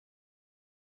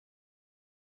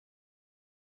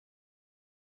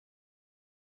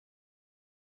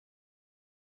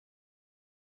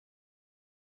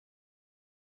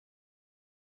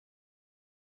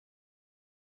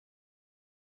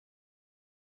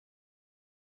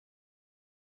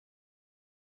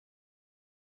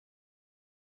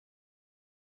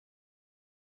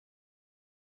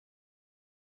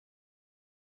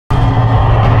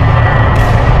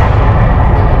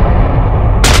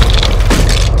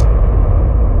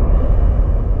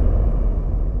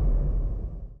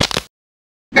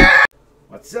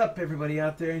What's up, everybody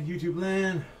out there in YouTube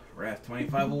land?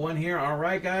 Wrath2501 here.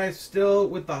 Alright, guys, still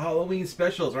with the Halloween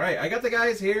specials. Alright, I got the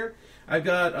guys here. I've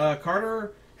got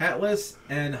Carter, Hatless,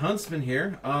 and Huntsman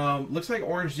here. Looks like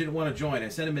Orange didn't want to join. I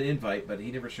sent him an invite, but he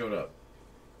never showed up.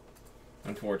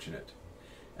 Unfortunate.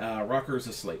 Rocker's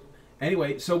asleep.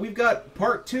 Anyway, so we've got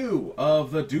part 2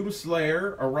 of the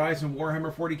Doomslayer Arise in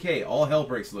Warhammer 40k. All hell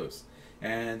breaks loose.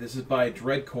 And this is by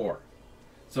Dreadcore.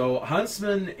 So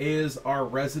Huntsman is our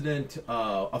resident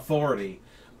authority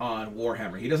on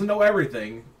Warhammer. He doesn't know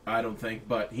everything, I don't think,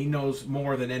 but he knows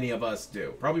more than any of us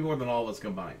do. Probably more than all of us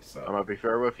combined. So I'm gonna be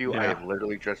fair with you. Yeah. I have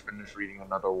literally just finished reading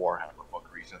another Warhammer book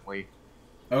recently.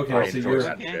 okay, so enjoy you're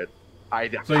that shit. I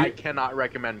cannot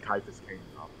recommend Caiaphas Cain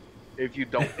enough. If you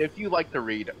don't, if you like to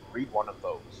read one of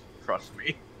those. Trust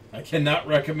me. I cannot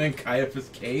recommend Caiaphas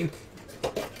Cain.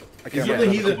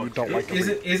 Isn't he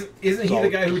the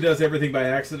guy who does everything by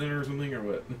accident or something, or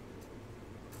what?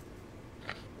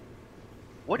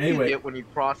 What do you get when you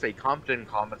cross a Compton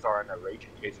Commissar and a raging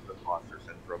case of imposter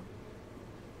syndrome?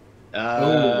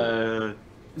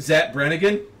 Zat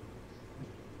Brannigan?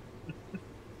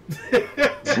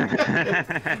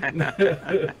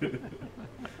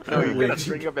 No, you get a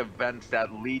string of events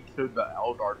that lead to the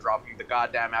Eldar dropping the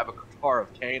goddamn Avatar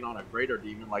of Cain on a greater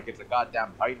demon like it's a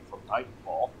goddamn Titan from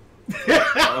Titanfall.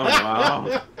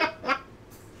 Oh, wow.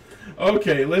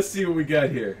 Okay, let's see what we got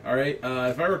here. All right,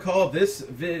 if I recall, this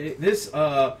video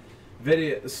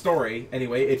story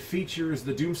anyway, it features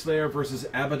the Doomslayer versus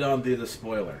Abaddon the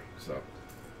Spoiler. So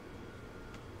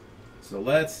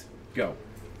let's go.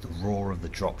 The roar of the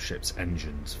dropship's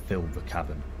engines filled the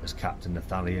cavern as Captain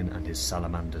Nathalion and his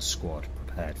Salamander's squad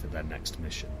prepared for their next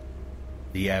mission.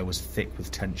 The air was thick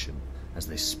with tension as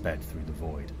they sped through the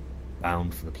void,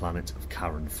 bound for the planet of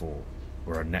Karen 4,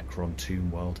 where a Necron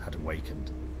tomb world had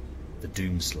awakened. The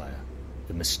Doomslayer,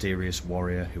 the mysterious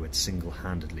warrior who had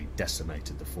single-handedly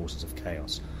decimated the forces of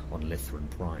chaos on Lithran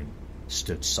Prime,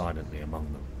 stood silently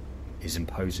among them, his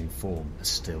imposing form as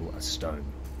still as stone.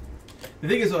 The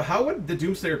thing is, though, how would the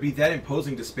Doomslayer be that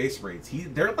imposing to Space Marines?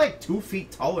 They're like 2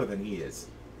 feet taller than he is.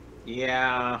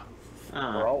 Yeah.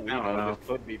 For all we I don't know, know. this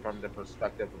could be from the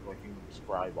perspective of a human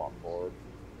scribe on board.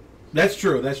 That's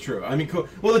true. That's true. I mean, cool.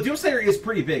 Well, the Doomslayer is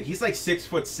pretty big. He's like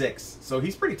 6'6", so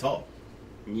he's pretty tall.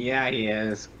 Yeah, he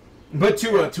is. But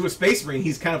to a Space Marine,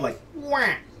 he's kind of like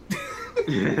wah.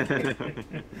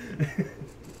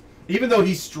 Even though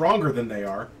he's stronger than they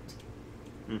are.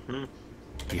 Mm-hmm.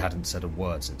 He hadn't said a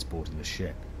word since boarding the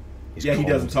ship. His Yeah, he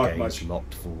doesn't cold talk gaze much.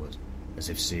 locked forward, as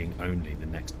if seeing only the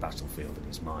next battlefield in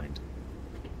his mind.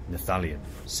 Nathalion,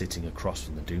 sitting across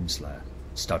from the Doomslayer,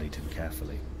 studied him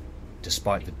carefully.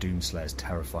 Despite the Doomslayer's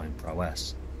terrifying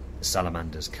prowess, the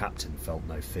Salamander's captain felt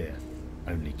no fear,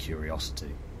 only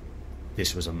curiosity.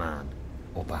 This was a man,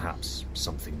 or perhaps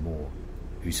something more,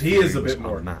 whose He fury is a was bit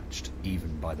more. unmatched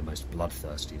even by the most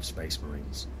bloodthirsty of Space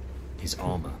Marines. His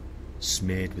armour,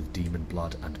 smeared with demon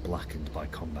blood and blackened by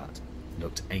combat,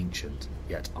 looked ancient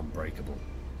yet unbreakable.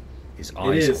 His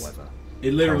eyes, is. however,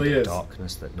 It literally held a is.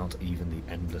 darkness that not even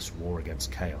the endless war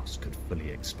against chaos could fully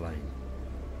explain.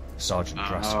 Sergeant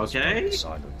Draskos broke Okay. the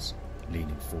silence,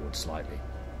 leaning forward slightly.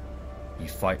 You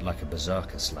fight like a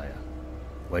berserker, Slayer.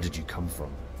 Where did you come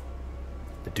from?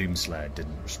 The Doomslayer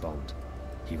didn't respond.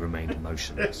 He remained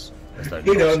motionless, as though He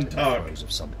lost doesn't in the talk. throes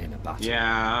of some inner battle.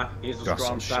 Yeah, he's a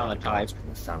strong Draskos silent shot type. from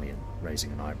Nathalion,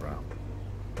 raising an eyebrow.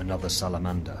 Another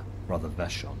Salamander, Brother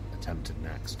Veshon, attempted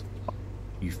next.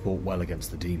 You fought well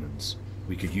against the demons.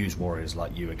 We could use warriors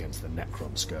like you against the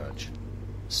Necron Scourge.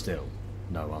 Still,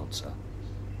 no answer.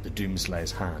 The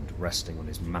Doomslayer's hand, resting on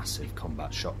his massive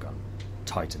combat shotgun,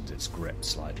 tightened its grip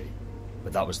slightly,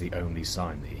 but that was the only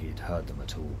sign that he had heard them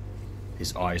at all.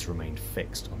 His eyes remained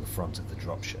fixed on the front of the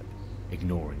dropship,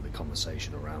 ignoring the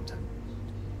conversation around him.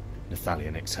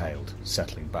 Nathalion exhaled,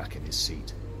 settling back in his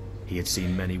seat. He had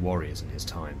seen many warriors in his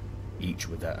time, each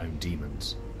with their own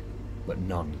demons, but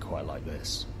none quite like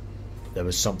this. There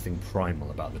was something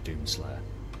primal about the Doomslayer,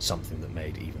 something that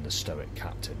made even the stoic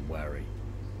captain wary.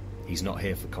 He's not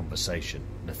here for conversation,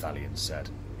 Nathalion said,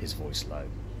 his voice low.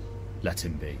 Let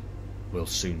him be. We'll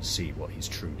soon see what he's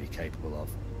truly capable of.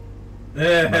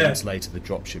 Moments later, the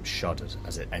dropship shuddered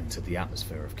as it entered the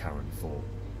atmosphere of Karen 4.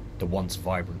 The once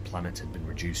vibrant planet had been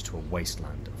reduced to a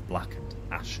wasteland of blackened,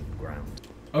 ashen ground.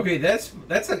 Okay, that's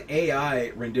an AI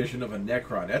rendition of a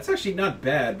Necron. That's actually not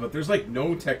bad, but there's like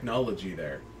no technology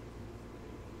there.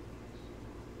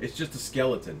 It's just a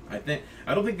skeleton. I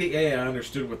don't think the AI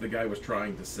understood what the guy was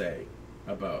trying to say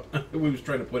about what he was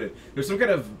trying to put it. There's some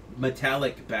kind of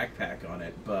metallic backpack on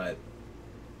it, but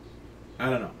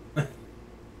I don't know.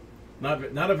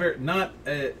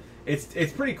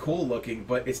 It's pretty cool looking,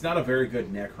 but it's not a very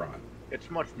good Necron. It's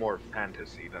much more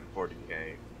fantasy than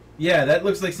 40k. Yeah, that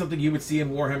looks like something you would see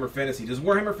in Warhammer Fantasy. Does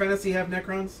Warhammer Fantasy have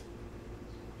Necrons?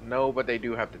 No, but they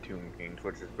do have the Tomb Kings,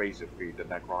 which is basically the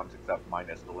Necrons except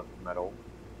minus the Lymph Metal.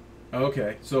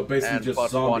 Okay, so basically And just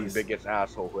plus zombies. one biggest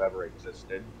asshole who ever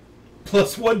existed.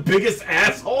 Plus one biggest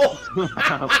asshole?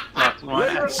 Plus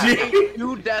one. Gee.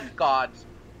 2 death gods.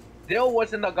 Still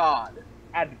wasn't a god.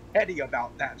 And petty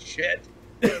about that shit.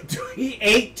 He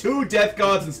ate 2 death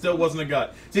gods and still wasn't a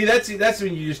god. See, that's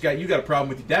when you got a problem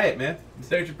with your diet, man.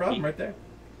 There's your problem right there.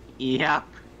 Yep.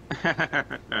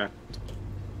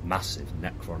 Massive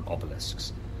Necron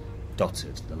obelisks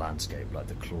dotted the landscape like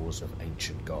the claws of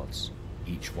ancient gods,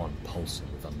 each one pulsing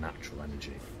with unnatural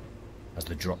energy. As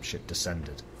the dropship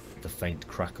descended, the faint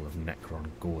crackle of Necron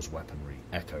Gauze weaponry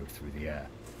echoed through the air,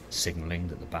 signalling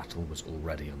that the battle was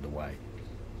already underway.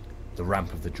 The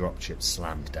ramp of the dropship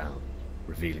slammed down,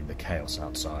 revealing the chaos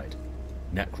outside.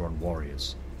 Necron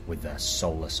warriors, with their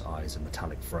soulless eyes and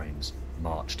metallic frames,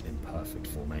 marched in perfect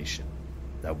formation,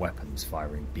 their weapons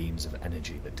firing beams of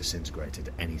energy that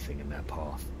disintegrated anything in their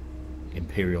path.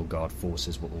 Imperial Guard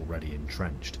forces were already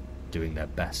entrenched, doing their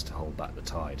best to hold back the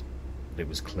tide, but it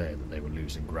was clear that they were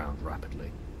losing ground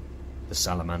rapidly. The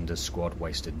Salamander's squad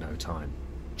wasted no time,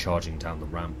 charging down the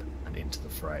ramp and into the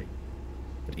fray.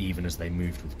 But even as they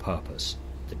moved with purpose,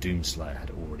 the Doomslayer had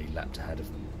already leapt ahead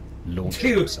of them,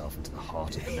 launching himself into the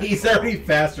heart of the He's Necron already army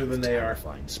faster than with they are.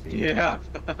 terrifying speed. Yeah.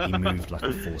 He moved like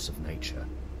a force of nature,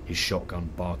 his shotgun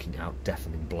barking out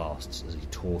deafening blasts as he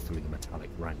tore through the metallic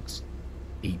ranks.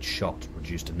 Each shot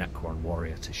reduced a Necron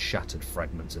warrior to shattered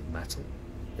fragments of metal,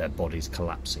 their bodies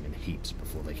collapsing in heaps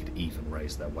before they could even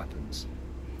raise their weapons.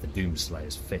 The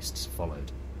Doomslayer's fists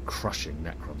followed, crushing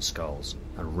Necron skulls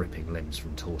and ripping limbs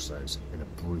from torsos in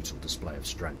a brutal display of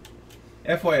strength.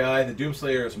 FYI, the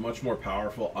Doomslayer is much more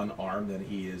powerful unarmed than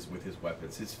he is with his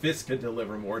weapons. His fists can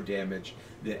deliver more damage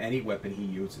than any weapon he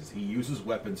uses. He uses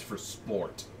weapons for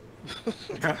sport.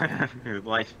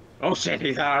 Like, oh shit,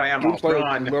 he's out of ammo.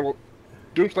 Run.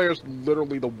 Doomslayer's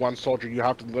literally the one soldier you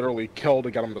have to literally kill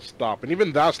to get him to stop, and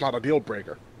even that's not a deal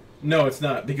breaker. No, it's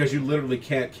not, because you literally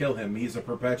can't kill him. He's a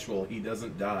perpetual. He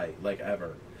doesn't die, like,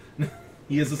 ever.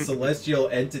 He is a celestial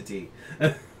entity.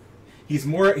 He's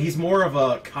more of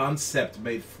a concept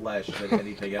made flesh than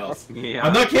anything else. Yeah.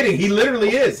 I'm not kidding. He literally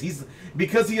is.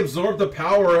 Because he absorbed the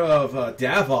power of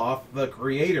Davoth, the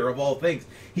creator of all things.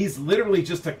 He's literally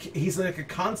he's like a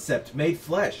concept made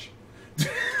flesh.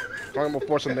 Talking about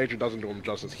force of nature doesn't do him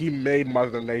justice. He made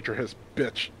Mother Nature his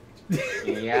bitch.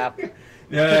 Yep.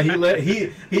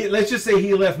 Let's just say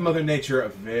he left Mother Nature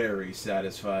very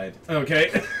satisfied.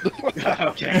 Okay.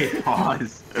 Okay,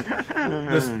 pause.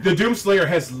 The Doomslayer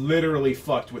has literally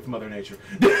fucked with Mother Nature.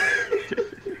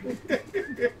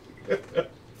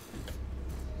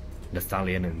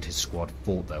 Nathalion and his squad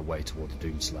fought their way toward the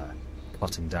Doomslayer,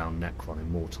 cutting down Necron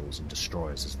immortals and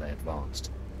destroyers as they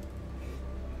advanced.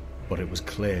 But it was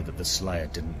clear that the Slayer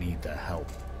didn't need their help.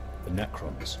 The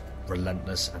Necrons,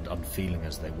 relentless and unfeeling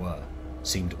as they were,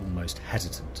 seemed almost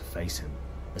hesitant to face him,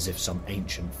 as if some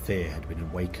ancient fear had been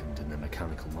awakened in their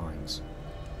mechanical minds.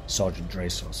 Sergeant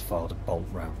Drasos fired a bolt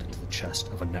round into the chest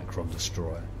of a Necron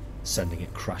destroyer, sending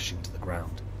it crashing to the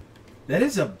ground. That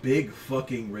is a big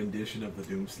fucking rendition of the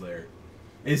Doomslayer.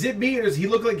 Is it me, or does he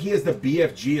look like he has the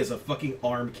BFG as a fucking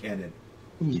arm cannon?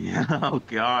 Yeah, oh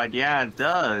god, yeah, it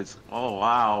does. Oh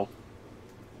wow.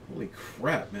 Holy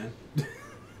crap, man.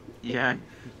 Yeah.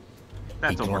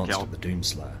 That's He glanced overkill. at the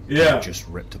Doomslayer, Yeah. who had just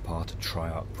ripped apart a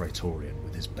Triarch Praetorian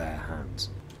with his bare hands.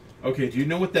 Okay, do you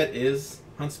know what that is,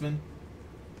 Huntsman?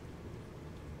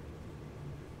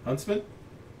 Huntsman?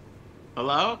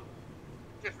 Hello?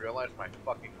 Just realized my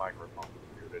fucking microphone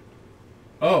was muted.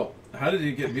 Oh, how did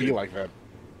he get Be muted? like that.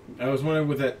 I was wondering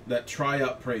what that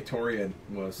Triup Praetorian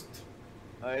was.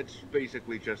 It's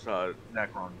basically just a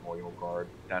Necron Royal Guard.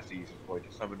 That's the easiest way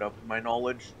to sum it up in my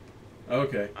knowledge.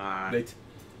 Okay. Uh,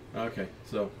 Okay,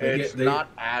 so It's not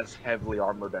as heavily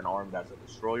armored and armed as a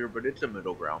destroyer, but it's a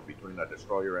middle ground between a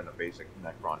destroyer and a basic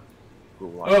Necron.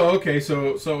 Oh, okay.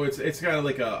 So it's kind of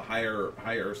like a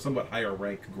somewhat higher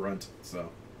rank grunt. So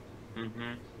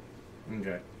mm-hmm.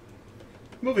 okay.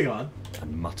 Moving on.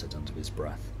 And muttered under his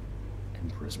breath,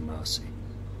 Emperor's mercy.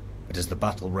 But as the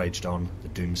battle raged on, the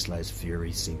Doomslayer's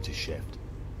fury seemed to shift.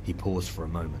 He paused for a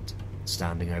moment,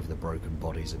 standing over the broken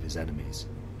bodies of his enemies,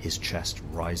 his chest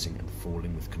rising and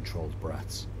falling with controlled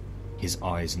breaths. His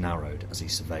eyes narrowed as he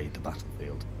surveyed the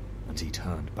battlefield, and he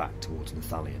turned back towards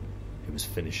Nathalion, who was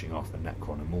finishing off a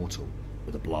Necron immortal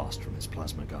with a blast from his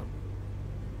plasma gun.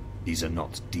 "These are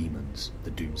not demons,"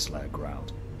 the Doomslayer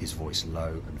growled, his voice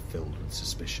low and filled with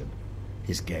suspicion.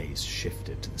 His gaze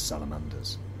shifted to the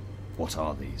salamanders. What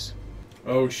are these?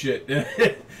 Oh shit.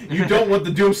 You don't want the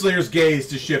Doomslayer's gaze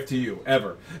to shift to you,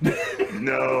 ever.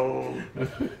 No.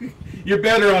 You're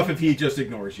better off if he just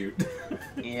ignores you.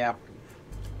 Yep.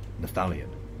 Nathalion,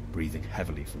 breathing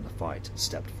heavily from the fight,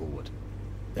 stepped forward.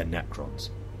 They're Necrons,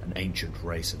 an ancient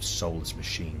race of soulless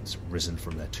machines risen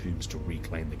from their tombs to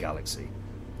reclaim the galaxy.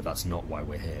 But that's not why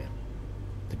we're here.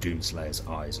 The Doomslayer's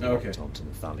eyes locked onto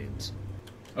Nathalion's.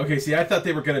 Okay, see, I thought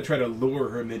they were going to try to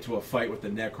lure him into a fight with the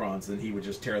Necrons, and he would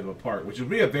just tear them apart, which would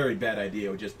be a very bad idea.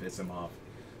 It would just piss him off.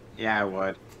 Yeah, I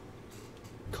would.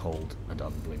 Cold and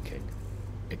unblinking.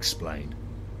 Explain.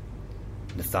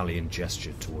 Nathalion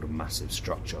gestured toward a massive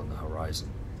structure on the horizon.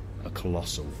 A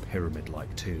colossal,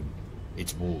 pyramid-like tomb,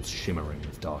 its walls shimmering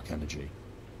with dark energy.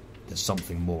 There's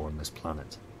something more on this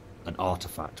planet. An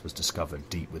artifact was discovered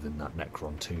deep within that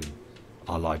Necron tomb.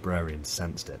 Our librarian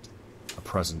sensed it. A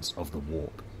presence of the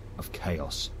warp, of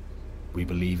chaos. We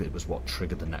believe it was what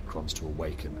triggered the Necrons to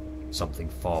awaken. Something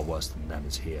far worse than them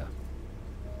is here.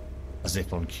 As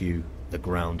if on cue, the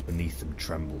ground beneath them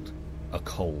trembled. A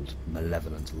cold,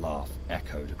 malevolent laugh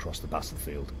echoed across the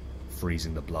battlefield,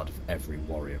 freezing the blood of every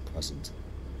warrior present.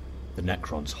 The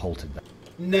Necrons halted them.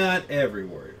 Not every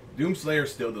warrior. Doomslayer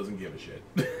still doesn't give a shit.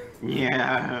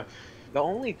 Yeah. The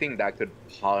only thing that could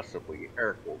possibly,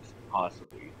 air quotes,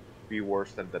 possibly, be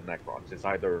worse than the Necrons is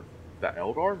either the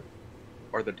Eldar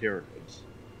or the Tyranids.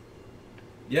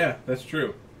 Yeah, that's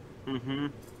true. Mm-hmm.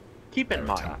 Keep in Their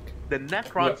mind, attack. the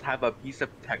Necrons have a piece of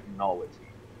technology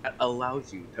that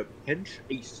allows you to pinch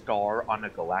a star on a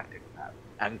galactic map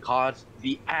and cause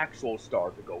the actual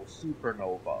star to go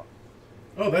supernova.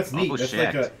 Oh, that's neat. Oh, That's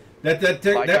shit. like a that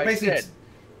Like I basically. said,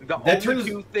 the that only turns-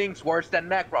 two things worse than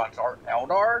Necrons are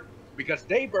Eldar, because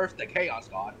they birthed the Chaos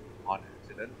God on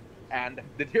accident, and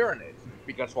the Tyranids,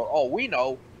 because for all we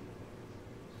know,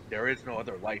 there is no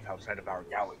other life outside of our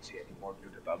galaxy anymore due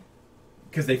to them.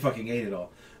 Because they fucking ate it all.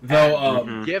 Though,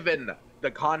 Mhm. Given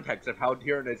the context of how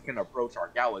Tyranids can approach our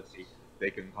galaxy,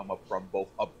 they can come up from both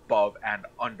above and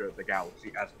under the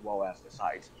galaxy, as well as the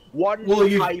sides. One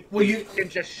type can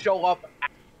just show up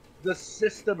at the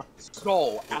system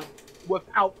skull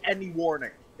without any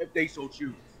warning, if they so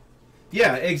choose.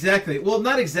 yeah, exactly. Well,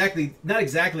 not exactly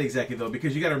though,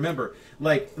 because you got to remember,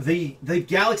 like the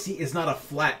galaxy is not a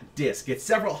flat disk. It's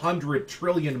several hundred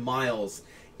trillion miles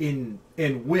in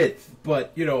width,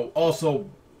 but also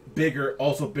bigger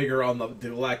on the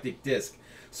galactic disk.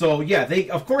 So yeah,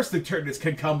 of course the Tyranids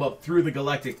can come up through the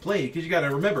galactic plane, because you got to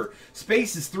remember,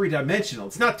 space is 3-dimensional.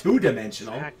 It's not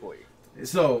 2-dimensional. Exactly.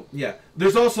 So yeah,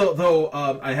 there's also though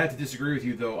I have to disagree with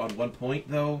you though on one point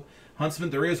though, Huntsman.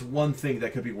 There is one thing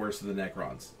that could be worse than the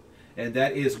Necrons, and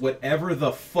that is whatever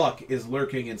the fuck is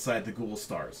lurking inside the Ghoul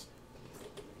Stars.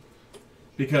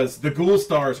 Because the Ghoul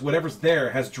Stars, whatever's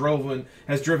there, has driven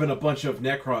a bunch of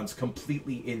Necrons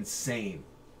completely insane.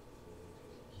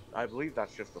 I believe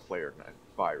that's just the flare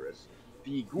virus.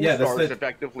 The Ghoul Yeah, Stars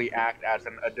effectively act as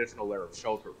an additional layer of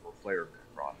shelter for flare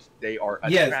Necrons. They are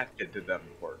attracted to them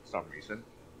for some reason.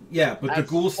 Yeah, but the As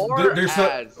Ghouls, far there's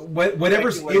as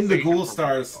whatever's in the Ghoul speculation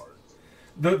Stars,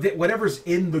 from whatever's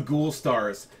in the Ghoul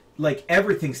Stars, like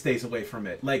everything stays away from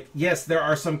it. Like yes, there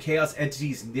are some Chaos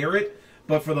entities near it,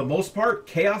 but for the most part,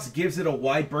 Chaos gives it a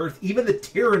wide berth. Even the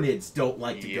Tyranids don't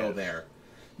like to go there.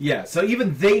 Yeah, so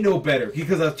even they know better,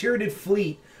 because a Tyranid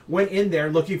fleet went in there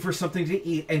looking for something to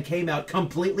eat and came out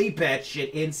completely batshit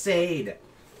insane.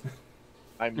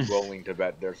 I'm willing to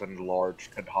bet there's a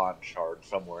large Catan shard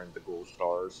somewhere in the Ghoul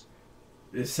Stars.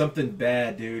 There's something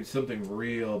bad, dude. Something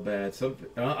real bad. Something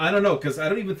I don't know, because I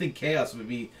don't even think Chaos would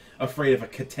be afraid of a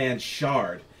Catan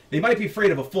shard. They might be afraid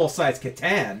of a full-size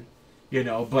Catan,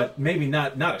 but maybe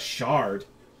not a shard.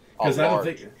 A I don't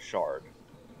large think shard.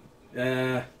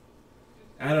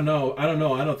 I don't know. I don't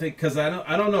know,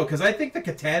 because I think the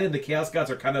Catan and the Chaos Gods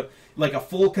are kind of like a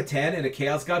full Catan and a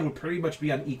Chaos God would pretty much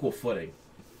be on equal footing.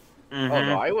 Mm-hmm. Oh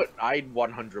no, I'd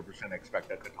 100%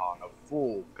 expect a Catan, a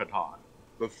full Catan,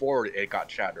 before it got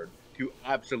shattered, to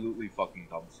absolutely fucking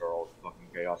dumpster all the fucking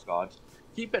Chaos Gods.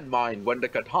 Keep in mind, when the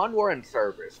Catan were in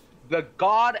service, the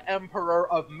God Emperor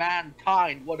of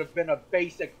mankind would have been a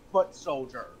basic foot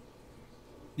soldier.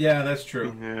 Yeah, that's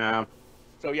true. Yeah.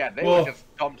 So yeah, they would just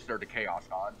dumpster the Chaos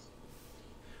Gods.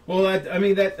 Well,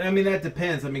 that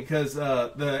depends. Because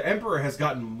the Emperor has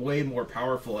gotten way more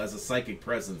powerful as a psychic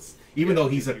presence, even though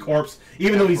he's a corpse.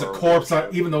 Even though he's a corpse on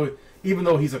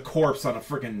a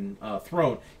freaking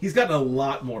throne, he's gotten a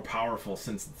lot more powerful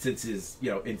since his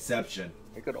inception.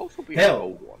 It could also be Hell. an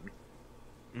old one.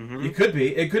 Mm-hmm.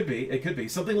 It could be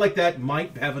something like that.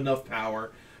 Might have enough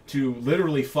power to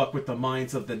literally fuck with the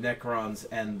minds of the Necrons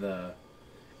and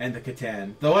and the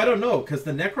Catan. Though I don't know, because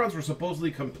the Necrons were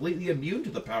supposedly completely immune to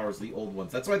the powers of the old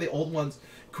ones. That's why the old ones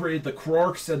created the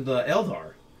Krorks and the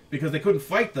Eldar, because they couldn't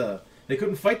fight the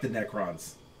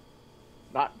Necrons.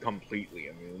 Not completely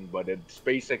immune, but it's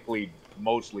basically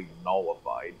mostly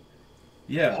nullified.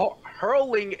 Yeah.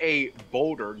 Hurling a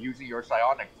boulder using your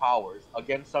psionic powers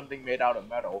against something made out of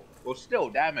metal will still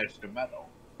damage the metal.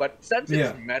 But since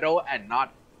it's metal and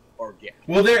not organic...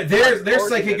 Well, their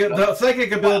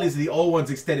psychic abilities of the old ones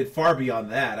extended far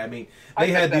beyond that. I mean,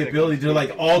 they had the ability to,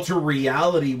 like, alter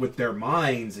reality with their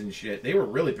minds and shit. They were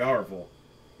really powerful.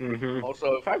 Mm-hmm.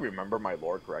 Also, if I remember my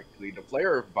lore correctly, the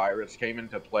Flare virus came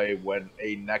into play when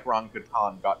a Necron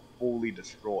Catan got fully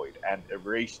destroyed and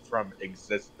erased from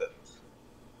existence.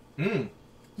 So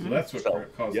that's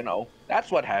what caused... You know,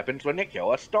 that's what happens when you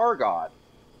kill a Star God.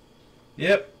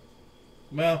 Yep.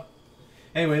 Well,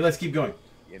 anyway, let's keep going.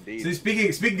 Indeed. So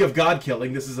speaking of god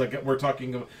killing, this is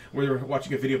we're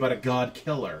watching a video about a god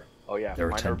killer. Oh yeah,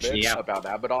 minor bit about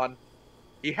Abaddon.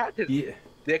 He had his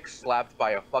dick slapped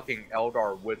by a fucking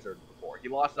Eldar wizard before. He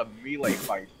lost a melee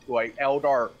fight to a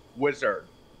Eldar wizard.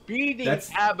 Beating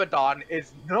Abaddon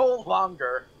is no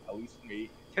longer, at least to me,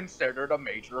 considered a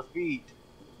major feat.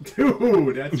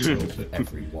 Dude, that's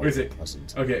every warrior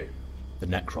present. Okay. The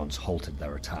Necrons halted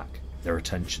their attack, their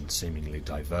attention seemingly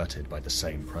diverted by the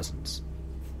same presence.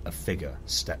 A figure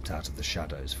stepped out of the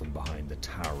shadows from behind the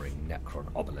towering Necron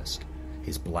obelisk,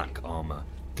 his black armor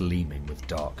gleaming with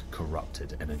dark,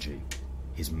 corrupted energy.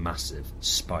 His massive,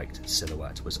 spiked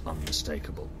silhouette was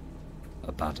unmistakable.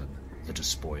 Abaddon, the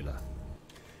Despoiler.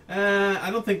 I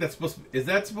don't think that's supposed to... Is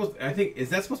that supposed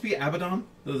to be Abaddon,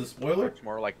 the Despoiler? It's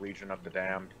more like Legion of the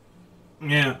Damned.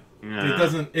 Yeah. It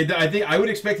doesn't... I think I would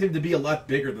expect him to be a lot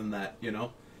bigger than that, you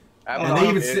know?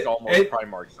 Abaddon is almost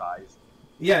Primarch size.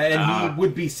 Yeah, and he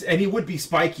would be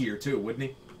spikier too, wouldn't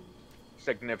he?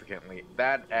 Significantly.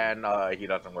 That and he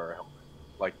doesn't wear a helmet.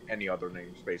 Like any other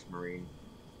named Space Marine.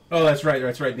 Oh, that's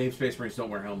right. Named Space Marines don't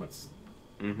wear helmets.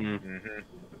 Mm-hmm.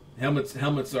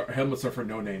 Helmets are for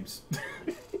no names.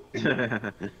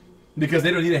 Because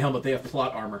they don't need a helmet, they have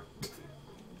plot armor.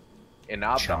 In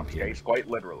Abaddon's case, quite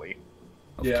literally.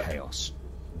 Of Chaos,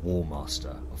 War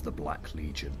Master of the Black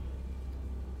Legion.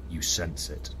 You sense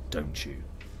it, don't you?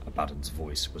 Abaddon's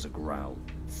voice was a growl,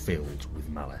 filled with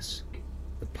malice.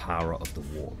 The power of the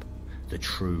warp, the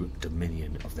true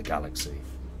dominion of the galaxy.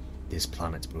 This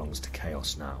planet belongs to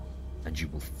Chaos now, and you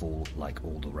will fall like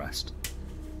all the rest.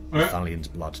 Thalion's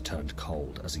blood turned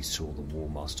cold as he saw the War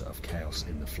Master of Chaos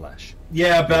in the flesh.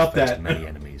 Yeah, about that. Many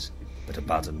enemies, but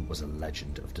Abaddon was a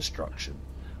legend of destruction,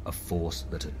 a force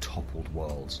that had toppled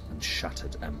worlds and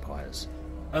shattered empires.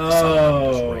 The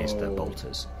Salamanders raised their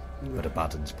bolters, but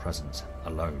Abaddon's presence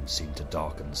alone seemed to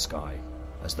darken the sky,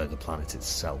 as though the planet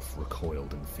itself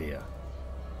recoiled in fear.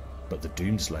 But the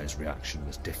Doomslayer's reaction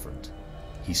was different.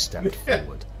 He stepped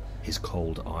forward, his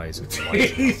cold eyes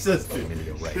lighting with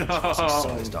familiar rage as he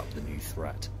sized up the new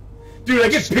threat. Dude, I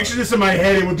can picture this in my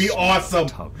head. It would be awesome.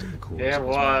 Yeah, it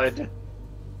would.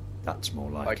 That's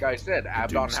more like I said,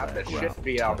 Abaddon had the shit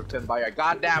beat out of him by a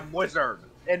goddamn wizard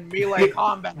in melee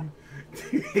combat.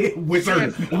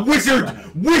 Wizards are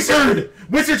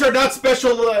not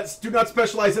do not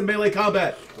specialize in melee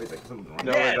combat. Wait a second,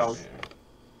 no, I don't.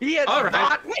 He is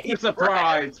not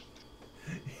surprised.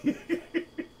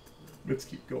 Let's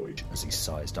keep going. As he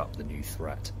sized up the new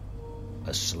threat,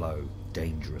 a slow,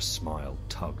 dangerous smile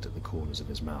tugged at the corners of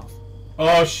his mouth.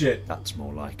 Oh shit! That's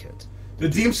more like it. The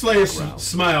Doomslayer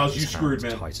smiles. You screwed,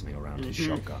 man. Tightening around his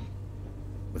shotgun.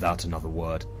 Without another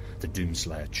word, the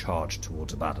Doomslayer charged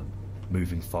towards Abaddon,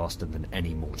 moving faster than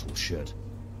any mortal should.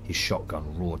 His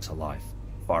shotgun roared to life,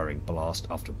 firing blast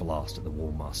after blast at the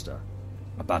War Master.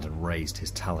 Abaddon raised his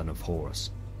Talon of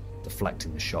Horus,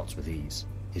 deflecting the shots with ease,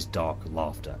 his dark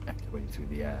laughter echoing through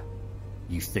the air.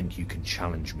 You think you can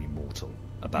challenge me, mortal?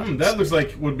 Abaddon that looks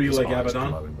like would be his like eyes Abaddon.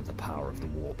 glowing with the power of the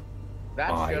warp.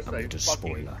 That's I just am a the fucking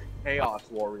Despoiler. Chaos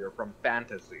Warrior from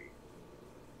fantasy.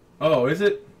 Oh, is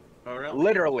it? Oh, really?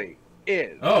 Literally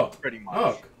is. Oh, pretty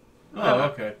much. Oh,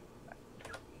 okay.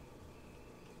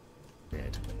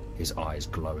 His eyes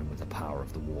glowing with the power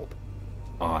of the warp.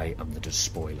 I am the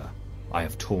Despoiler. I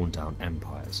have torn down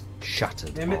empires,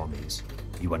 shattered armies.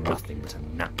 You are nothing but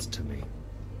a gnat to me.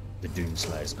 The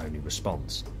Doomslayer's only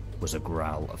response was a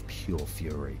growl of pure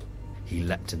fury. He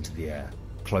leapt into the air,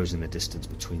 closing the distance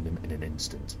between them in an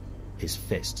instant. His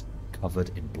fist,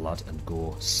 covered in blood and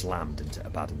gore, slammed into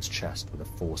Abaddon's chest with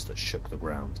a force that shook the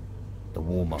ground. The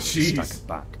War Master staggered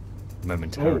back,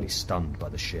 momentarily stunned by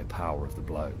the sheer power of the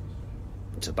blow.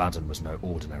 But Abaddon was no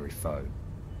ordinary foe.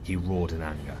 He roared in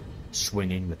anger,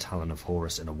 swinging the Talon of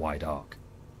Horus in a wide arc.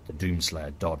 The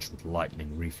Doomslayer dodged with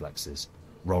lightning reflexes,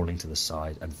 rolling to the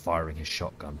side and firing his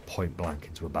shotgun point blank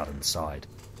into Abaddon's side.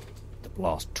 The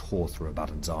blast tore through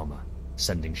Abaddon's armor,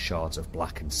 sending shards of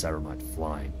blackened ceramite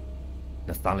flying.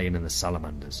 Nathalion and the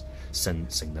Salamanders,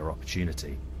 sensing their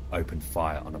opportunity, opened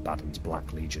fire on Abaddon's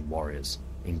Black Legion warriors,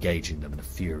 engaging them in a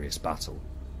furious battle.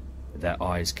 Their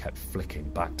eyes kept flicking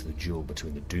back to the duel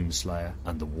between the Doomslayer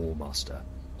and the Warmaster,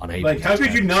 unable Like, to how could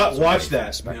turn you not themselves watch away from that,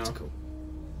 the spectacle.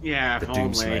 Yeah, The if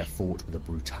Doomslayer only. fought with a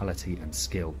brutality and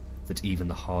skill that even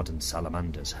the hardened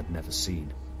Salamanders had never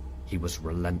seen. He was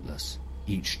relentless,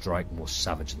 each strike more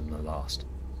savage than the last.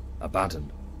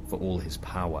 Abaddon, for all his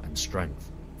power and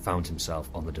strength, found himself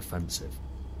on the defensive,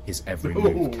 his every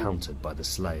move countered by the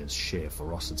Slayer's sheer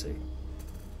ferocity.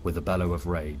 With a bellow of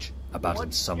rage,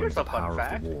 Abaddon summoned Here's the a fun power of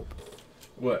fact. the warp.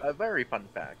 What? A very fun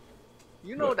fact.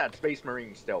 You know What? that Space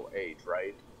Marines still age,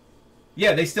 right?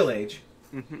 Yeah, they still age.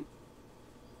 Mhm.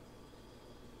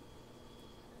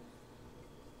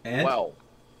 And? Well,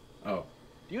 Oh.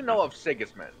 do you know of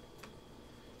Sigismund?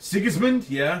 Sigismund?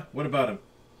 Yeah? What about him?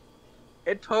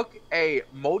 It took a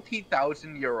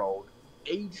multi-thousand-year-old,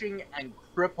 aging and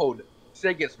crippled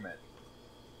Sigismund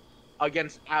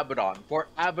against Abaddon for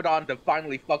Abaddon to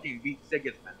finally fucking beat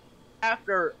Sigismund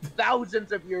after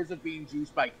thousands of years of being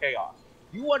juiced by chaos.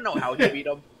 You wanna know how he beat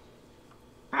him?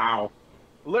 How?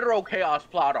 Literal chaos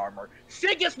plot armor.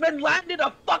 Sigismund landed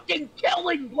a fucking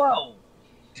killing blow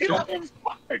to his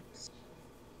parts.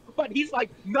 But he's like,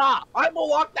 nah, I'm gonna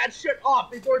walk that shit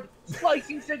off before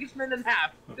slicing Sigismund in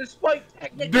half, despite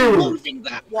technically Dude. losing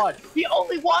that one. He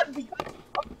only won because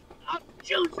I'm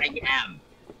choosing him.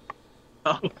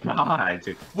 Oh God.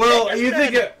 Well, you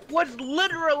think Sigismund was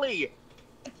literally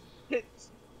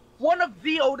one of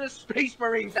the oldest Space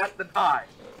Marines at the time.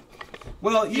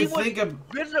 Well, He you was think of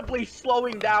visibly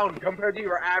slowing down compared to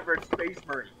your average Space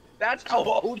Marine. That's how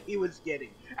old he was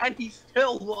getting, and he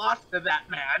still lost to that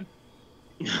man.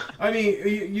 I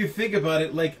mean, you think about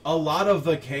it, like, a lot of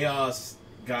the Chaos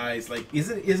guys, like,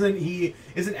 isn't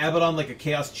Abaddon like a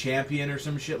Chaos champion or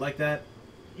some shit like that?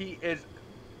 He is,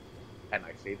 and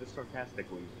I say this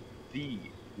sarcastically, the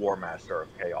War Master of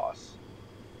Chaos.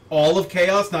 All of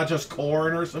Chaos, not just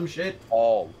Khorne or some shit?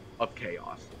 All of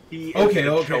Chaos. He is Okay,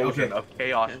 the okay, chosen okay. of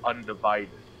Chaos Undivided.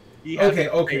 He has Okay,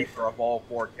 the okay. favor of all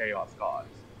four Chaos gods.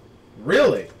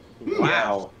 Really?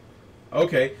 Wow.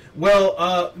 Okay.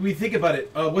 Well, we think about it.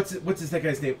 What's that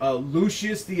guy's name?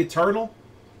 Lucius the Eternal?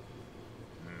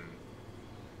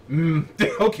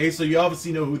 Okay, so you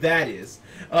obviously know who that is.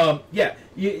 Yeah,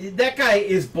 that guy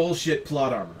is bullshit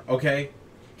plot armor, okay?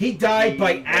 He died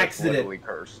by He was accident. literally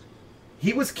cursed.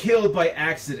 He was killed by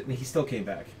accident, and he still came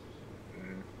back.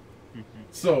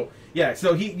 So, yeah,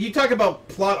 so you talk about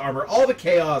plot armor. All the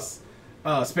Chaos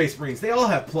Space Marines, they all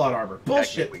have plot armor.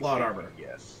 Bullshit Technically plot speaking, armor.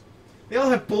 Yes. They all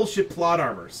have bullshit plot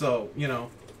armor, so, you know.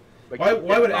 But Why keep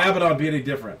would in mind, Abaddon be any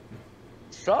different?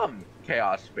 Some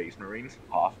Chaos Space Marines,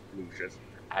 off Lucius,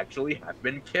 actually have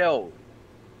been killed.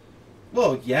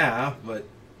 Well, yeah, but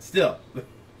still.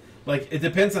 Like, it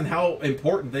depends on how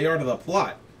important they are to the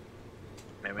plot.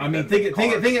 I mean, think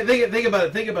about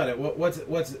it. Think about it.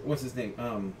 What's his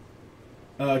name?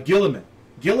 Gilliman.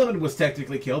 Gilliman was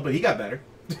technically killed, but he got better.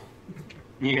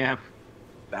 Yeah.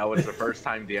 That was the first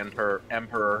time the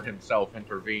Emperor himself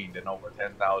intervened in over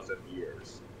 10,000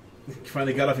 years.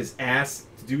 Finally got off his ass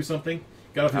to do something.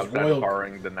 Got off his Outside royal.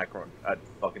 borrowing the Necron at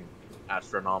fucking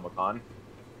Astronomicon.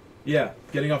 Yeah,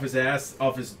 getting off his ass,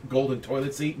 off his golden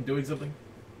toilet seat and doing something.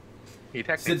 He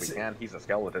technically Since- can. He's a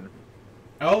skeleton.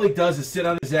 All he does is sit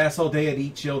on his ass all day and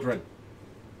eat children.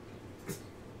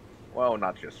 Well,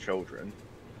 not just children.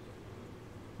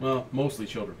 Well, mostly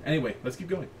children. Anyway, let's keep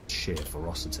going. Sheer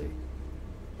ferocity.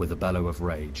 With a bellow of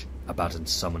rage, Abaddon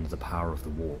summoned the power of the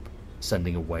warp,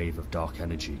 sending a wave of dark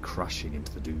energy crashing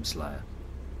into the Doomslayer.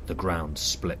 The ground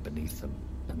split beneath them,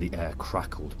 and the air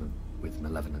crackled with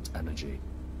malevolent energy.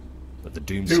 But the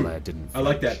Doomslayer didn't flinch. I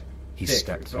like that. He Pick.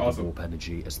 stepped It's through awesome. the warp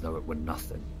energy as though it were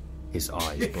nothing, his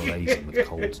eyes blazing with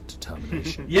cold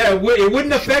determination. Yeah, it wouldn't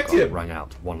The affect shotgun him. rang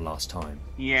out one last time.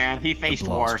 Yeah, he The faced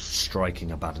blast worse.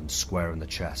 striking Abaddon square in the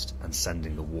chest and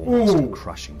sending the Warmaster Ooh.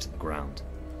 crashing to the ground.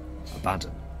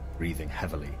 Abaddon, breathing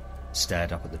heavily,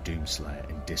 stared up at the Doomslayer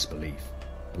in disbelief,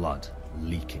 blood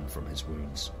leaking from his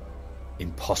wounds.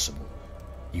 Impossible.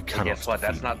 You And cannot guess what?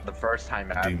 That's defeat not me. the first time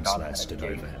Abaddon Doomslayer had a stood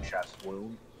over gaping him. chest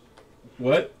wound.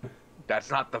 What? That's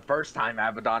not the first time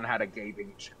Abaddon had a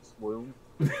gaping chest wound.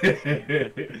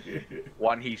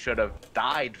 One he should have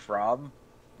died from.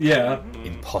 Yeah.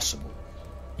 Impossible.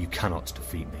 You cannot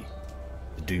defeat me.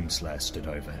 The Doomslayer stood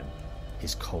over him,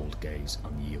 his cold gaze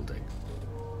unyielding.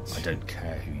 I don't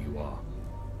care who you are.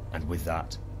 And with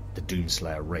that, The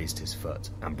Doomslayer raised his foot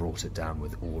and brought it down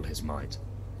with all his might,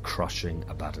 crushing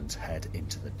Abaddon's head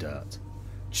into the dirt.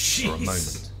 Jeez. For a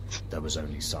moment, there was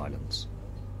only silence.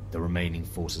 The remaining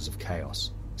forces of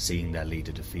Chaos, seeing their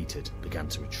leader defeated, began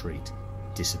to retreat,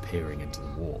 disappearing into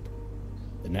the warp.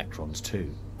 The Necrons,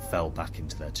 too, fell back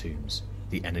into their tombs,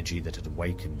 the energy that had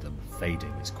awakened them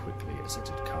fading as quickly as it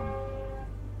had come.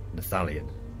 Nathalion,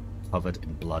 covered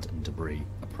in blood and debris,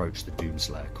 approached the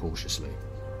Doomslayer cautiously.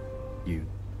 You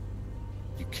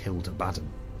killed Abaddon."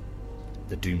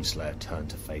 The Doomslayer turned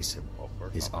to face him,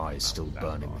 his eyes still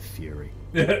burning with fury.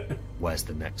 "Where's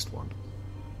the next one?"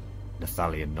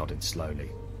 Nathalion nodded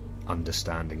slowly,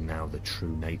 understanding now the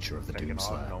true nature of the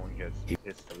Doomslayer. Knowing his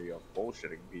history of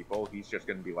bullshitting people, he's just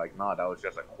gonna be like, nah, that was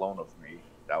just a clone of me.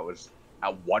 That was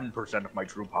at 1% of my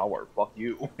true power. Fuck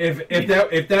you. If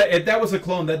that was a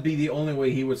clone, that'd be the only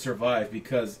way he would survive,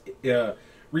 because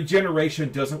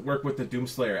regeneration doesn't work with the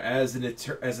Doomslayer.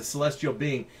 As a celestial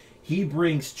being, he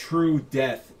brings true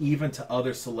death even to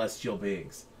other celestial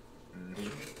beings.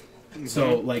 Mm-hmm.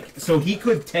 So he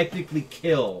could technically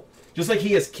kill, just like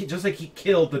he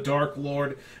killed the Dark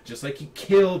Lord, just like he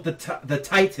killed the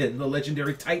Titan, the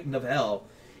legendary Titan of Hell.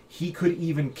 He could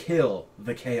even kill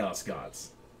the Chaos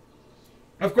Gods.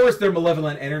 Of course, their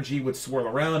malevolent energy would swirl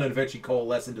around and eventually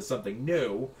coalesce into something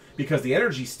new, because the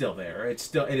energy's still there. It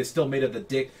is still made of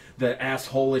the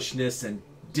assholishness and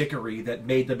dickery that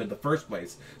made them in the first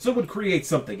place. So it would create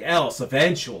something else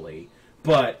eventually.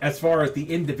 But as far as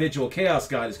the individual Chaos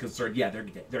God is concerned, yeah,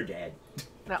 they're dead.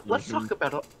 Now let's talk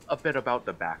about a bit about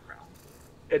the background.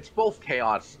 It's both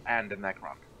Chaos and the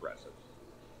Necron progressive.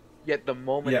 Yet the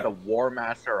moment the War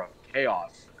Master of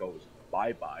Chaos goes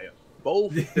bye-bye,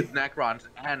 both the Necrons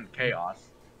and Chaos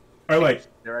are like,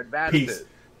 their advances. Peace.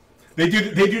 They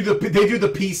do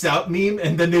the peace out meme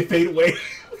and then they fade away.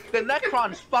 The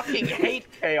Necrons fucking hate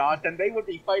Chaos, and they would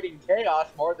be fighting Chaos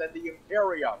more than the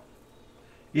Imperium.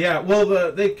 Yeah,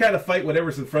 well, they kind of fight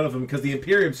whatever's in front of them, because the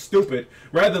Imperium's stupid.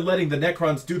 Rather than letting the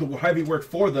Necrons do the heavy work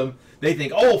for them, they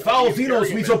think, "Oh, foul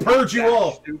Xenos, we shall purge you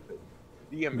all." Stupid.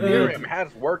 The Imperium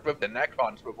has worked with the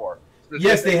Necrons before.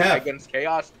 Yes, they have. Against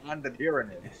Chaos and the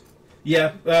Tyranids.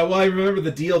 Yeah, well, I remember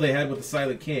the deal they had with the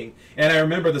Silent King, and I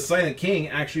remember the Silent King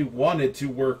actually wanted to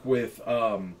work with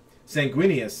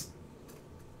Sanguinius.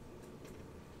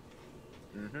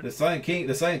 Mm-hmm. The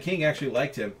Silent King actually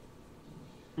liked him.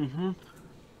 Mm-hmm.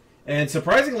 And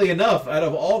surprisingly enough, out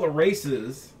of all the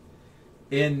races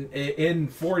in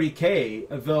 40k,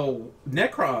 though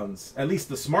Necrons, at least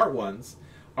the smart ones,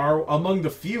 are among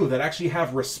the few that actually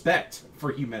have respect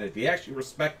for humanity. They actually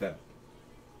respect them.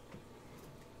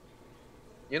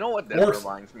 You know what this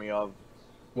reminds me of?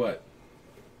 What?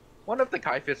 One of the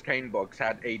Kaifis Kane books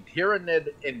had a Tyranid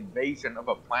invasion of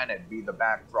a planet be the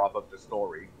backdrop of the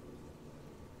story.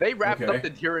 They wrapped up the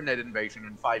Tyranid invasion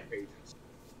in 5 pages.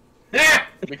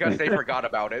 Because they forgot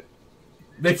about it.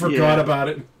 They forgot about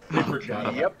it. They forgot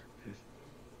about it. Yep.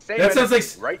 That sounds like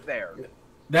right there.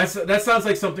 That sounds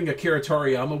like something Akira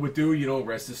Toriyama would do. You know,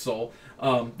 rest his soul.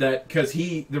 Because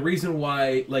the reason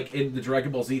why, like in the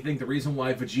Dragon Ball Z thing, the reason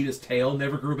why Vegeta's tail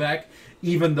never grew back,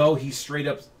 even though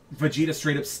Vegeta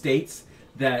straight up states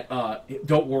that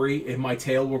don't worry, my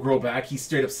tail will grow back. He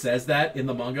straight up says that in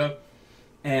the manga.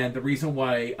 And the reason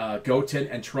why Goten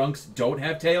and Trunks don't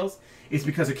have tails is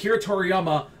because Akira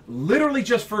Toriyama literally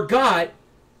just forgot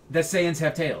that Saiyans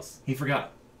have tails. He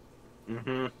forgot.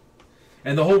 Mm-hmm.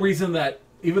 And the whole reason that,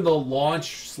 even though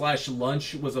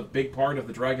Launch/Lunch was a big part of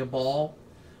the Dragon Ball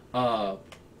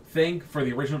thing for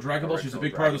the original Dragon Ball, she was a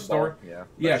big part of the story.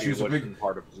 Yeah, she was a big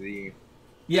part of Z.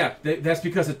 Yeah, that's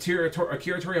because Akira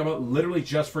Toriyama literally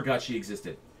just forgot she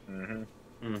existed. Mm-hmm.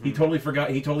 Mm-hmm. He totally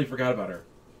forgot about her.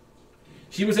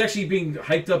 She was actually being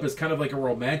hyped up as kind of like a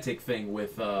romantic thing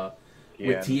with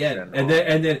Tien, and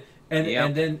then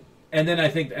I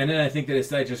think they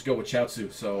decided to just go with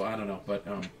Chaozu. So I don't know, but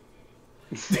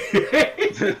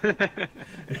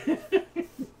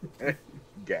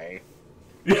gay.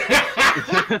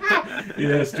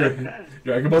 Yes,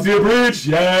 Dragon Ball Z Abridged.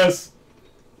 Yes,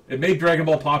 it made Dragon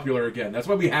Ball popular again. That's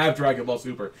why we have Dragon Ball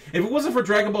Super. If it wasn't for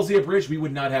Dragon Ball Z Abridged, we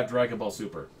would not have Dragon Ball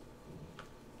Super.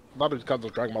 Not because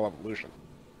of Dragon Ball Evolution.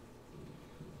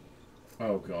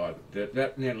 Oh god,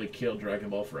 that nearly killed Dragon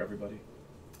Ball for everybody.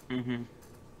 Mm-hmm.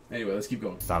 Anyway, let's keep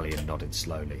going. Thalion nodded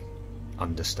slowly,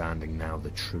 understanding now the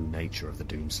true nature of the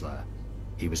Doomslayer.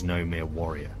 He was no mere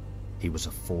warrior. He was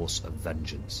a force of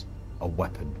vengeance, a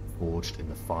weapon forged in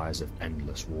the fires of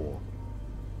endless war.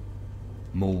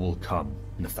 "More will come,"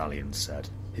 Nathalion said,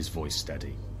 his voice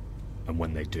steady. "And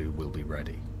when they do, we'll be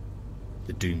ready."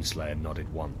 The Doomslayer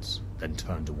nodded once, then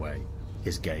turned away,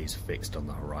 his gaze fixed on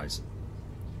the horizon.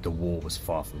 The war was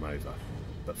far from over,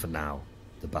 but for now,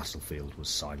 the battlefield was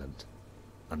silent,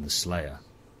 and the Slayer,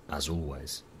 as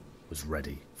always, was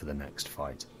ready for the next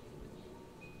fight.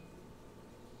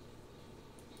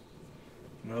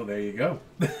 Well, there you go.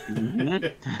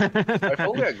 I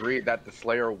fully agree that the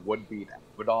Slayer would beat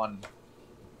Abaddon,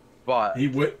 but he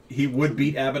would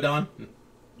beat Abaddon.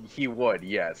 he would,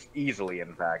 yes, easily,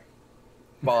 in fact.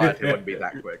 But it wouldn't be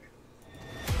that quick.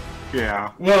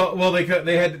 Yeah. Well, they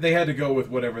had to go with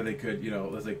whatever they could. You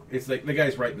know, it's like the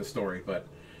guy's writing the story, but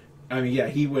I mean, yeah,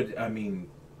 he would. I mean,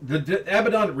 the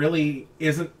Abaddon really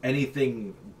isn't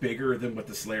anything bigger than what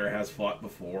the Slayer has fought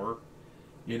before.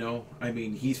 You know, I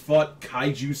mean, he's fought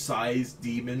kaiju-sized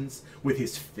demons with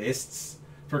his fists,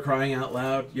 for crying out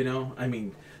loud. You know, I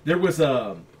mean, there was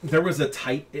a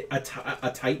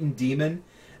Titan demon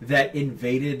that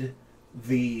invaded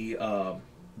the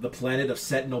planet of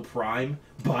Sentinel Prime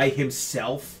by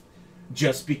himself,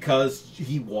 just because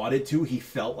he wanted to. He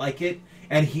felt like it,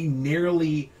 and he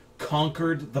nearly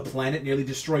conquered the planet, nearly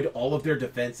destroyed all of their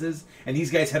defenses. And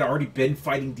these guys had already been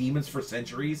fighting demons for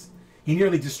centuries. He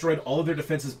nearly destroyed all of their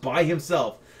defenses by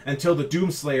himself until the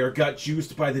Doomslayer got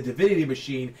juiced by the divinity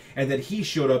machine, and then he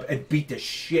showed up and beat the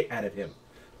shit out of him.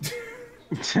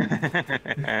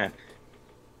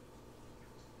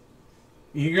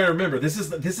 You gotta remember, this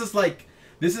is like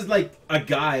a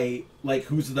guy like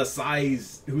who's the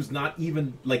size, who's not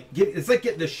even like it's like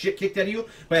getting the shit kicked out of you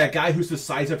by a guy who's the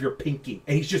size of your pinky,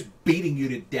 and he's just beating you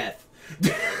to death.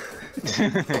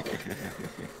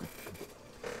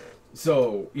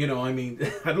 So, you know, I mean,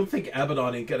 I don't think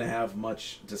Abaddon ain't gonna have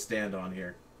much to stand on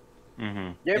here.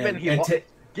 Mm-hmm.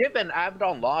 Given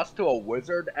Abaddon lost to a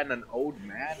wizard and an old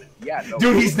man, yeah, no.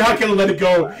 Dude, he's not gonna let it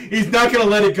go. He's not gonna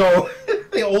let it go.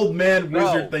 The old man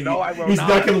wizard thing. No, I will he's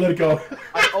not gonna let it go.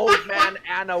 An old man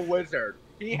and a wizard.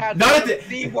 He has not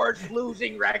the worst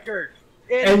losing record.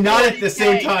 And not at the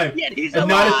same time. Yet he's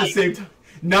and alive. not at the same time.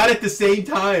 Not at the same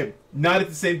time. Not at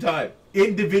the same time.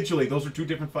 Individually, those are two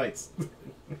different fights.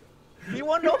 You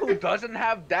wanna know who doesn't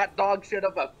have that dog shit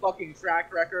of a fucking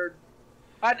track record?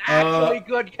 An actually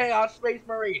good Chaos Space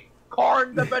Marine,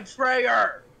 Karn the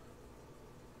Betrayer.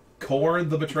 Karn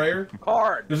the Betrayer?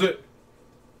 Karn. There's a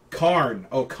Karn.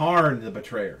 Oh, Karn the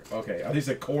Betrayer. Okay, I think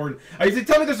it's Korn. I think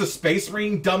tell me there's a Space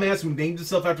Marine dumbass who named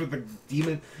himself after the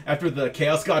demon, after the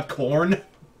Chaos God Korn.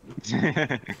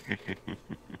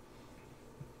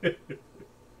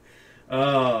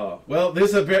 Well,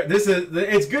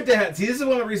 it's good to have. See, this is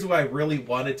one of the reasons why I really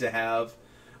wanted to have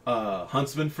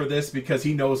Huntsman for this, because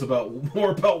he knows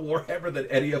more about Warhammer than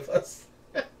any of us.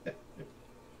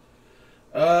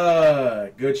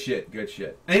 Good shit.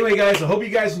 Anyway, guys, I hope you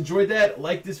guys enjoyed that.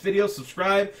 Like this video,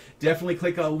 subscribe. Definitely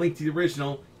click on the link to the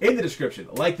original in the description.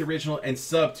 Like the original and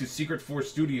sub to Secret Force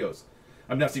Studios.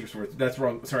 I'm not Secret Force. That's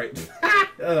wrong. Sorry.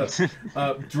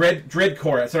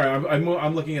 Dreadcore. Sorry,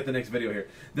 I'm looking at the next video here.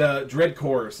 The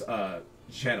Dreadcore's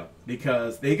channel,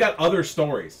 because they got other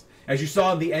stories. As you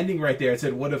saw in the ending right there, it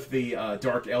said, "What if the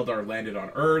Dark Eldar landed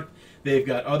on Earth?" They've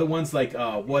got other ones like,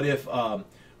 "What if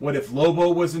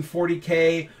Lobo was in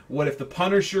 40k? What if the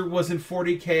Punisher was in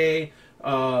 40k?"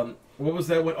 What was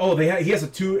that one? Oh, he has a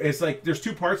two. It's like there's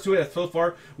two parts to it so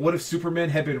far. What if Superman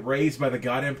had been raised by the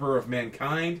God Emperor of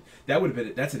Mankind? That would have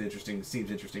been. That's an interesting. Seems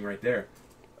interesting right there.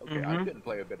 Okay, I'm gonna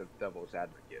play a bit of devil's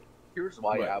advocate. Here's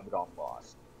why Abaddon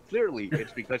lost. Clearly,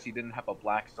 it's because he didn't have a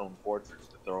Blackstone Fortress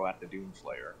to throw at the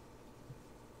Doomslayer.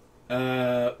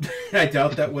 I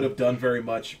doubt that would have done very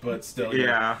much, but still.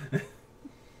 Yeah.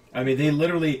 I mean, they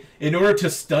literally, in order to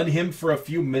stun him for a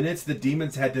few minutes, the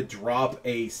demons had to drop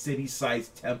a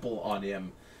city-sized temple on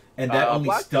him, and that only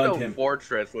stunned him.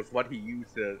 Fortress was what he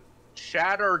used to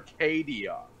shatter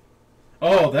Cadia.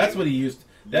 Oh, that's what he used.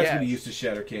 That's what he used to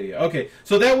shatter Cadia. Okay,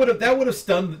 so that would have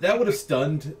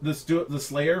stunned the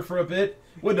Slayer for a bit.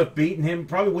 Wouldn't have beaten him.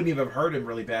 Probably wouldn't even have hurt him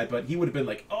really bad. But he would have been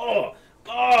like,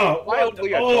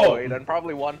 wildly annoyed and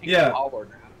probably wanting to holler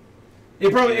now.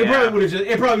 It probably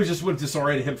just would have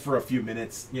disoriented him for a few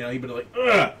minutes. You know, he'd been like,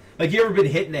 ugh. Like, you ever been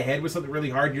hit in the head with something really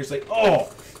hard and you're just like,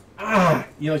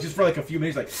 you know, just for like a few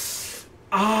minutes, like,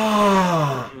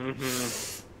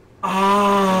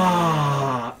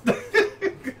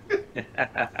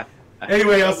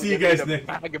 Anyway, I'll see you guys next.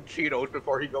 Bag of Cheetos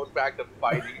before he goes back to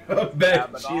fighting. Bag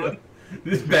of Cheetos.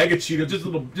 This bag of Cheetos, just a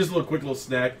little quick little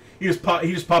snack. He just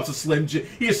pops a Slim Jim.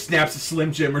 He just snaps a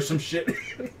Slim Jim or some shit.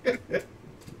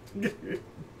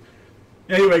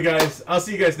 Anyway, guys, I'll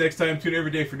see you guys next time. Tune in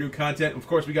every day for new content. Of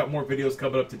course, we got more videos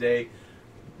coming up today.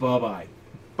 Bye-bye.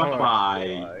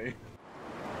 Bye-bye.